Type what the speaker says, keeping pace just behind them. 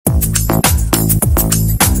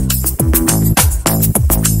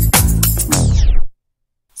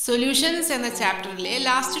Solutions എന്ന ചാപ്റ്ററിലെ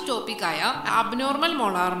last ടോപ്പിക്കായ abnormal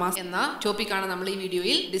molar mass എന്ന ടോപ്പിക്കാണ് നമ്മൾ ഈ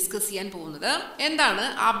വീഡിയോയിൽ ഡിസ്കസ് ചെയ്യാൻ പോകുന്നത്. എന്താണ്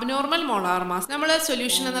അബ്നോർമൽ മോളാർ മാസ്? നമ്മൾ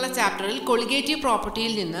സൊല്യൂഷൻ എന്നുള്ള ചാപ്റ്ററിൽ കൊളിഗേറ്റീവ്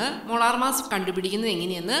പ്രോപ്പർട്ടിയിൽ നിന്ന് മോളാർ മാസ് കണ്ടുപിടിക്കുന്നത്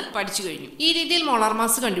എങ്ങനെയെന്ന് പഠിച്ചു കഴിഞ്ഞു. ഈ രീതിയിൽ മോളാർ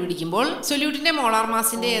മാസ് കണ്ടുപിടിക്കുമ്പോൾ സൊല്യൂട്ടിന്റെ മോളാർ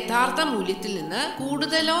മാസിന്റെ യഥാർത്ഥ മൂല്യത്തിൽ നിന്ന്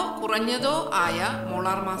കൂടുതലോ കുറഞ്ഞതോ ആയ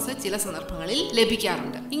മോളാർ മാസ് ചില സന്ദർഭങ്ങളിൽ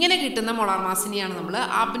ലഭിക്കാറുണ്ട്. ഇങ്ങനെ കിട്ടുന്ന മോളാർ മാസിനെയാണ് നമ്മൾ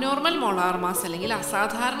അബ്നോർമൽ മോളാർ മാസ് അല്ലെങ്കിൽ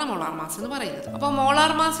അസാധാരണ മോളാർ മാസ് എന്ന് പറയുന്നത്. അപ്പോൾ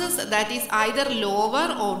molar that is either lower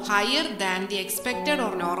or higher than the expected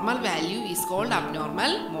or normal value is called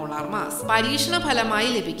abnormal molar mass. പരീക്ഷണ ഫലമായി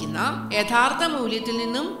ലഭിക്കുന്ന യഥാർത്ഥ മൂല്യത്തിൽ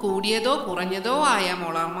നിന്നും കൂടിയതോ കുറഞ്ഞതോ ആയ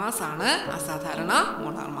മോളാർ മാസ് ആണ് അസാധാരണ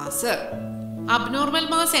മോളാർ മാസ്. അബ്നോർമൽ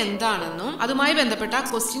മാസ് എന്താണെന്നും അതുമായി ബന്ധപ്പെട്ട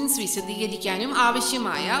ക്വസ്റ്റ്യൻസ് വിശദീകരിക്കാനും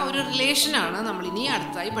ആവശ്യമായ ഒരു റിലേഷൻ ആണ് നമ്മൾ ഇനി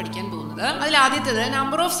അടുത്തായി പഠിക്കാൻ പോകുന്നത്. അതിൽ ആദ്യത്തേത്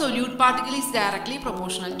number of solute particle is directly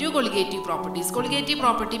proportional to colligative properties. Colligative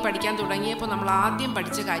property പഠിക്കാൻ തുടങ്ങിയപ്പോൾ നമ്മൾ ആദ്യം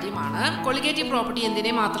പഠിച്ച കാര്യമാണ് കൊളിഗേറ്റീവ് പ്രോപ്പർട്ടി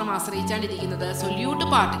എന്തിനെ മാത്രം ആശ്രയിച്ചാണ്ടിരിക്കുന്നത്? സൊല്യൂട്ട്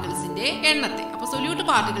പാർട്ടിക്കിൾസിന്റെ എണ്ണത്തെ. അപ്പോൾ സൊല്യൂട്ട്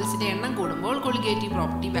പാർട്ടിക്കിൾസിന്റെ എണ്ണം കൂടുമ്പോൾ കൊളിഗേറ്റീവ്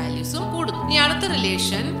പ്രോപ്പർട്ടി വാല്യൂസും കൂടുന്നു. ഇനി അടുത്ത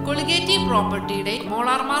റിലേഷൻ കൊളിഗേറ്റീവ് പ്രോപ്പർട്ടിയുടെ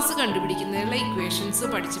മോളാർ മാസ് കണ്ടുപിടിക്കുന്നതിനുള്ള ഇക്വേഷൻസ്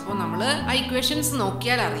പഠിച്ചപ്പോൾ നമ്മൾ ഇക്വേഷൻസ്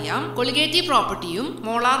നോക്കിയാൽ അറിയാം കൊളിഗേറ്റീവ് പ്രോപ്പർട്ടിയും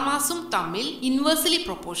മോളാർ മാസും തമ്മിൽ ഇൻവേഴ്സ്ലി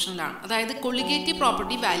പ്രൊപ്പോർഷണൽ ആണ്. അതായത് കൊളിഗേറ്റീവ്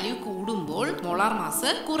പ്രോപ്പർട്ടി വാല്യൂ കൂടുമ്പോൾ മോളാർ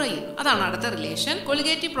മാസ് കുറയുന്നു. അതാണ് അടുത്ത relation.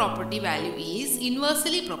 Colligative property value is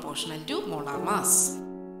inversely proportional to molar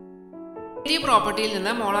mass. Colligative പ്രോപ്പർട്ടിയിൽ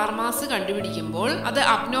നിന്ന് മോളാർ മാസ് കണ്ടുപിടിക്കുമ്പോൾ അത്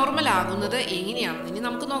അബ്നോർമൽ ആകുന്നത് എങ്ങനെയാണെന്ന് ഇനി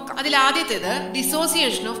നമുക്ക് നോക്കാം. അതിൽ ആദ്യത്തേത്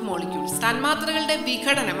ഡിസോസിയേഷൻ ഓഫ് മോളിക്യൂൾസ്. തന്മാത്രകളുടെ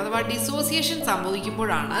വിഘടനം അഥവാ ഡിസോസിയേഷൻ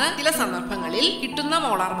സംഭവിക്കുമ്പോഴാണ് ചില സന്ദർഭങ്ങളിൽ കിട്ടുന്ന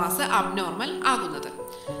മോളാർ മാസ് അബ്നോർമൽ ആകുന്നത്.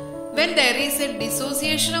 When there is a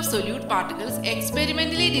dissociation of solute particles,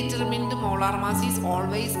 experimentally determined molar mass is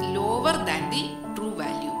always lower than the true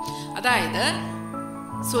value. അതായത്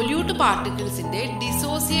സൊല്യൂട്ട് പാർട്ടിക്കിൾസിന്റെ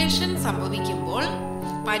ഡിസോസിയേഷൻ സംഭവിക്കുമ്പോൾ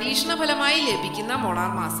പരീക്ഷണ ഫലമായി ലഭിക്കുന്ന മോളാർ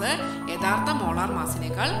മാസ് യഥാർത്ഥ മോളാർ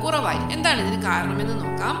മാസിനേക്കാൾ കുറവായി. എന്താണ് ഇതിന് കാരണമെന്ന്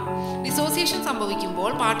നോക്കാം. ഡിസോസിയേഷൻ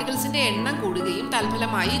സംഭവിക്കുമ്പോൾ പാർട്ടിക്കിൾസിന്റെ എണ്ണം കൂടുകയും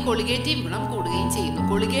തൽഫലമായി കൊളിഗേറ്റീവ് ഗുണം കൂടുകയും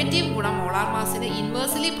ചെയ്യുന്നു. കൊളിഗേറ്റീവ് ഗുണം മോളാർ മാസിന്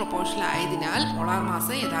ഇൻവേഴ്സ്ലി പ്രൊപ്പോർഷണൽ ആയതിനാൽ മോളാർ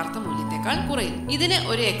മാസ് യഥാർത്ഥ മൂല്യത്തെക്കാൾ കുറയുന്നു. ഇതിന്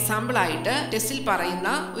ഒരു എക്സാമ്പിൾ ആയിട്ട് ടെസ്റ്റിൽ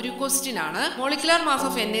പറയുന്ന ഒരു ക്വസ്റ്റ്യൻ ആണ് molecular mass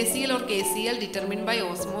of NaCl or KCl determined by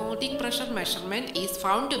osmotic pressure measurement is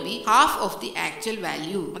found to be half of the actual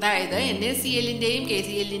value. അതായത് NaCl-ന്റെയും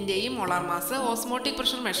KCl-ന്റെയും molar mass osmotic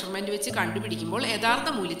pressure measurement വെച്ച് കണ്ടുപിടിക്കുമ്പോൾ യഥാർത്ഥ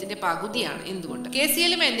മൂല്യത്തിന്റെ പകുതിയാണ്. എന്തുകൊണ്ട്?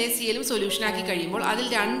 KCl-ഉം NaCl-ഉം സൊല്യൂഷൻ ആക്കി കഴിയുമ്പോൾ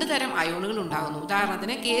അതിൽ രണ്ട് തരം അയോണുകൾ ഉണ്ടാകുന്നു.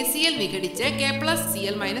 ഉദാഹരണത്തിന് KCl വിഘടിച്ച്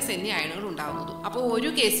K+Cl- എന്നീ അയോണുകൾ ഉണ്ടാകുന്നു. അപ്പോൾ ഒരു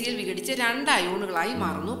KCl വിഘടിച്ച് രണ്ട് അയോണുകളായി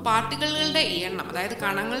മാറുന്നു. പാർട്ടിക്കിളുകളുടെ എണ്ണം അതായത്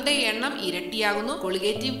കണങ്ങളുടെ എണ്ണം ഇരട്ടിയാകുന്നു.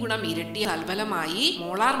 കൊളിഗേറ്റീവ് ഗുണം ഇരട്ടി. തൽഫലമായി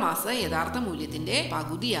മോളാർ മാസ് യഥാർത്ഥ മൂല്യത്തിന്റെ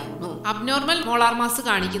പകുതിയാകുന്നു. അബ്നോർമൽ മോളാർ മാസ്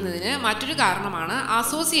കാണിക്കുന്നതിന് മറ്റൊരു കാരണമാണ്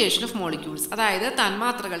അസോസിയേഷൻ ഓഫ് മോളിക്യൂൾസ്. അതായത്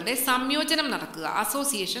തന്മാത്രകളുടെ സംയോജനം നടക്കുക,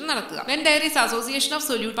 അസോസിയേഷൻ നടക്കുക. When there is association of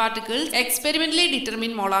solute particles, experimentally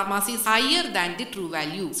determined molar mass is higher than the true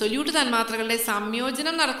value. Solute തന്മാത്രകളുടെ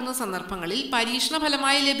സംയോജനം നടക്കുന്ന സന്ദർഭങ്ങളിൽ പരീക്ഷണ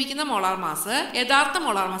ഫലമായി ലഭിക്കുന്ന മോളാർ മാസ് യഥാർത്ഥ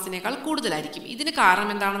മോളാർ മാസിനേക്കാൾ കൂടുതലായിരിക്കും. ഇതിന്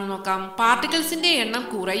കാരണം എന്താണെന്ന് നോക്കാം. പാർട്ടിക്കിൾസിന്റെ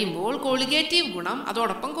എണ്ണം കുറയുമ്പോൾ കൊളിഗേറ്റീവ് ഗുണം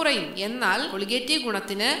അതോടൊപ്പം കുറയും. എന്നാൽ കൊളിഗേറ്റീവ്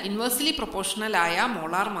ഗുണത്തിന് ഇൻവേഴ്സ്ലി പ്രൊപ്പോർഷണൽ ആയ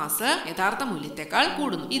മോളാർ മാസ് യഥാർത്ഥ മൂല്യത്തെക്കാൾ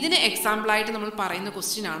കൂടുന്നു. ഇതിന് എക്സാമ്പിൾ ആയിട്ട് നമ്മൾ പറയുന്ന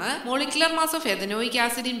ക്വസ്റ്റ്യൻ ആണ് molecular mass of ethanoic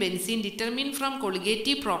acid in benzene determined from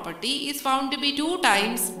colligative property is found to be 2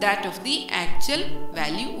 times that of the actual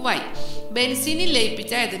value. Why? ബെൻസീനിൽ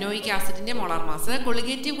ലയിപ്പിച്ച ethanoic ആസിഡിന്റെ molar mass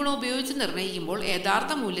colligative ഗുണം ഉപയോഗിച്ച് നിർണ്ണയിക്കുമ്പോൾ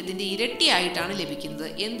യഥാർത്ഥ മൂല്യത്തിന്റെ ഇരട്ടിയായിട്ടാണ്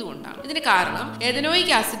ലഭിക്കുന്നത്. എന്തുകൊണ്ടാണ്? ഇതിന് കാരണം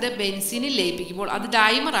എഥനോയിക് ആസിഡ് ബെൻസീനിൽ ലയിപ്പിക്കുമ്പോൾ അത്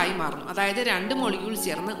ഡൈമറായി മാറുന്നു. അതായത് രണ്ട് മോളിക്യൂൾ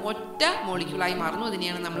ചേർന്ന് ഒറ്റ മോളിക്യൂളായി മാറുന്നു.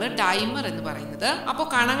 അതിനെയാണ് നമ്മൾ ഡൈമർ എന്ന് പറയുന്നത്. അപ്പോൾ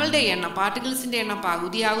കണങ്ങളുടെ എണ്ണം പാർട്ടിക്കിൾസിന്റെ എണ്ണം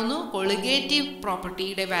പകുതിയാകുന്നു. കൊളിഗേറ്റീവ്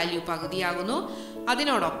പ്രോപ്പർട്ടിയുടെ വാല്യൂ പകുതിയാകുന്നു.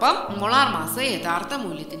 അതിനോടൊപ്പം മോളാർ മാസ് യഥാർത്ഥ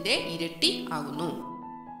മൂല്യത്തിന്റെ ഇരട്ടി ആകുന്നു.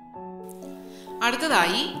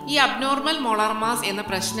 അടുത്തതായി ഈ അബ്നോർമൽ മോളാർ മാസ് എന്ന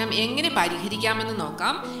പ്രശ്നം എങ്ങനെ പരിഹരിക്കാമെന്ന്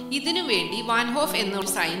നോക്കാം. ഇതിനു വേണ്ടി വാൻ ഹോഫ് എന്നൊരു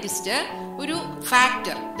സയന്റിസ്റ്റ് ഒരു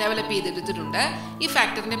ഫാക്ടർ ഡെവലപ്പ് ചെയ്തെടുത്തിട്ടുണ്ട്. ഈ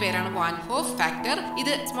ഫാക്ടറിന്റെ പേരാണ് വാൻ ഹോഫ് ഫാക്ടർ.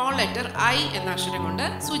 ഇത് സ്മോൾ ലെറ്റർ I എന്ന അക്ഷരം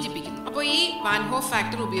കൊണ്ട് സൂചിപ്പിക്കുന്നു. അപ്പോൾ ഈ വാൻ ഹോഫ്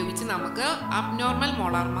ഫാക്ടർ ഉപയോഗിച്ച് നമുക്ക് അബ്നോർമൽ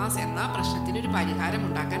മോളാർ മാസ് എന്ന പ്രശ്നത്തിന് ഒരു പരിഹാരം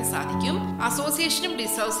ഉണ്ടാക്കാൻ സാധിക്കും. അസോസിയേഷനും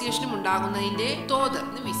ഡിസോസിയേഷനും ഉണ്ടാകുന്നതിന്റെ തോത്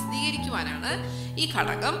വിശദീകരിക്കുവാനാണ് ഈ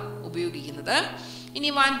ഘടകം ഉപയോഗിക്കുന്നത്. ഇനി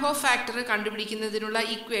വാൻ ഹോഫ് ഫാക്ടർ കണ്ടുപിടിക്കുന്നതിനുള്ള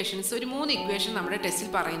ഇക്വേഷൻസ് ഒരു 3 ഇക്വേഷൻ നമ്മുടെ ടെസ്റ്റിൽ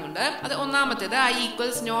പറയുന്നുണ്ട്. അത് ഒന്നാമത്തേത് I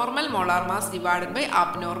equals normal molar mass divided by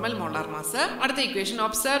abnormal molar mass. അടുത്ത equation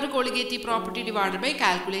observed colligative property divided by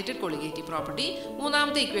calculated colligative property.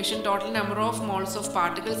 മൂന്നാമത്തെ equation total number of moles of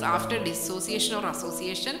particles after dissociation or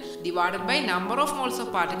association divided by number of moles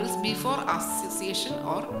of particles before association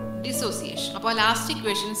or dissociation. അപ്പോൾ last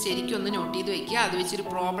equation ശരിക്കും ഒന്ന് not ചെയ്ത് വെക്കുക. അത് വെച്ചൊരു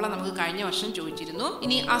problem നമുക്ക് കഴിഞ്ഞ വർഷം ചോദിച്ചിരുന്നു.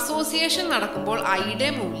 ഇനി അസോസിയേഷൻ നടക്കുമ്പോൾ ഐയുടെ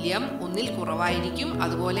മൂല്യം 1ൽ കുറവായിരിക്കും,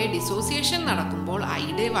 അതുപോലെ ഡിസോസിയേഷൻ നടക്കുമ്പോൾ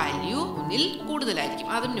ഐയുടെ വാല്യൂ 1ൽ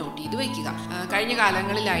കൂടുതലായിരിക്കും. അതും നോട്ട് ചെയ്ത് വെക്കുക. കഴിഞ്ഞ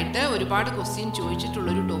കാലങ്ങളിലായിട്ട് ഒരുപാട് ക്വസ്റ്റ്യൻ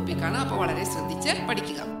ചോദിച്ചിട്ടുള്ളൊരു ടോപ്പിക്കാണ്. അപ്പോൾ വളരെ ശ്രദ്ധിച്ച്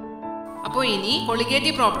പഠിക്കുക. അപ്പോൾ ഇനി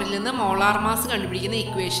കൊളിഗേറ്റീവ് പ്രോപ്പർട്ടിയിൽ നിന്ന് മോളാർ മാസ് കണ്ടുപിടിക്കുന്ന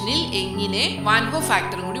ഇക്വേഷനിൽ എങ്ങനെ വാൻ ഹോഫ്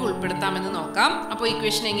ഫാക്ടറും കൂടി ഉൾപ്പെടുത്താമെന്ന് നോക്കാം. അപ്പോൾ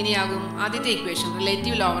ഇക്വേഷൻ എങ്ങനെയാകും? ആദ്യത്തെ equation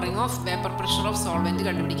relative lowering of vapour pressure of solvent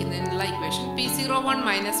കണ്ടുപിടിക്കുന്നതിനുള്ള equation P01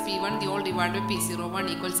 - P1 the whole divided by P01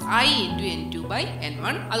 equals I into N2 by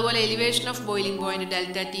N1. അതുപോലെ elevation of boiling point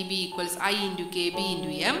delta TB equals I into KB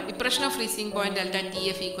into M. ഇപ്രഷൻ of freezing point delta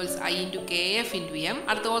TF equals I into KF into M.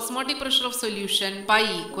 അടുത്ത osmotic pressure of solution pi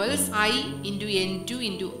equals I into N2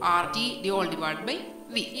 into RT the whole divided by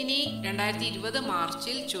V. ഇനി 2020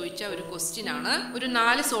 മാർച്ചിൽ ചോദിച്ച ഒരു question ആണ്. ഒരു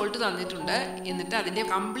 4 salt തന്നിട്ടുണ്ട്. എന്നിട്ട് അതിന്റെ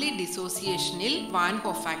കംപ്ലീറ്റ് ഡിസോസിയേഷനിൽ വാൻ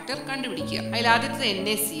ഹോഫ് ഫാക്ടർ കണ്ടുപിടിക്കുക. അതിൽ ആദ്യത്തെ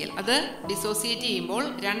NaCl, അത് ഡിസോസിയേറ്റ് ചെയ്യുമ്പോൾ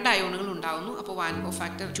 2 അയോണുകൾ ഉണ്ടാകുന്നു. അപ്പോൾ വാൻ ഹോഫ്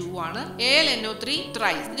ഫാക്ടർ 2 ആണ്. AlNO3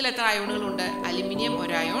 ത്രൈസ്, ഇതിൽ എത്ര അയോണുകൾ ഉണ്ട്? അലുമിനിയം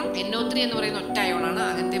 1 അയോൺ, NO3 എന്ന് പറയുന്ന ഒറ്റ അയോൺ ആണ്,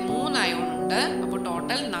 അങ്ങനത്തെ 3 അയോൺ ഉണ്ട്. അപ്പോൾ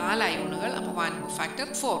ടോട്ടൽ 4 അയോണുകൾ. അപ്പോൾ വാൻ ഹോഫ് ഫാക്ടർ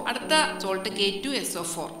 4. അടുത്ത സോൾട്ട്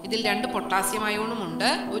K2SO4, ഇതിൽ 2 പൊട്ടാസ്യം അയോണും ഉണ്ട്,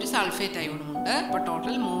 ഒരു സൾഫേറ്റ് അയോണും ഉണ്ട്. അപ്പോൾ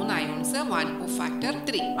total 3 ions, van Hoff factor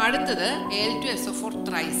 3. അടുത്തത് Al2SO4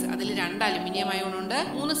 ത്രൈസ്, അതിൽ 2 അലുമിനിയം അയോൺ ഉണ്ട്,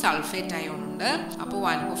 3 സൾഫേറ്റ് അയോൺ ഉണ്ട്. അപ്പോൾ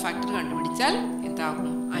വാൻ ഹോഫ് ഫാക്ടർ കണ്ടുപിടിച്ചാൽ എന്താകും?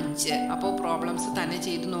 5. അപ്പോൾ പ്രോബ്ലംസ് തന്നെ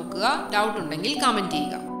ചെയ്ത് നോക്കുക. ഡൗട്ട് ഉണ്ടെങ്കിൽ കമന്റ്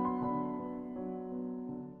ചെയ്യുക.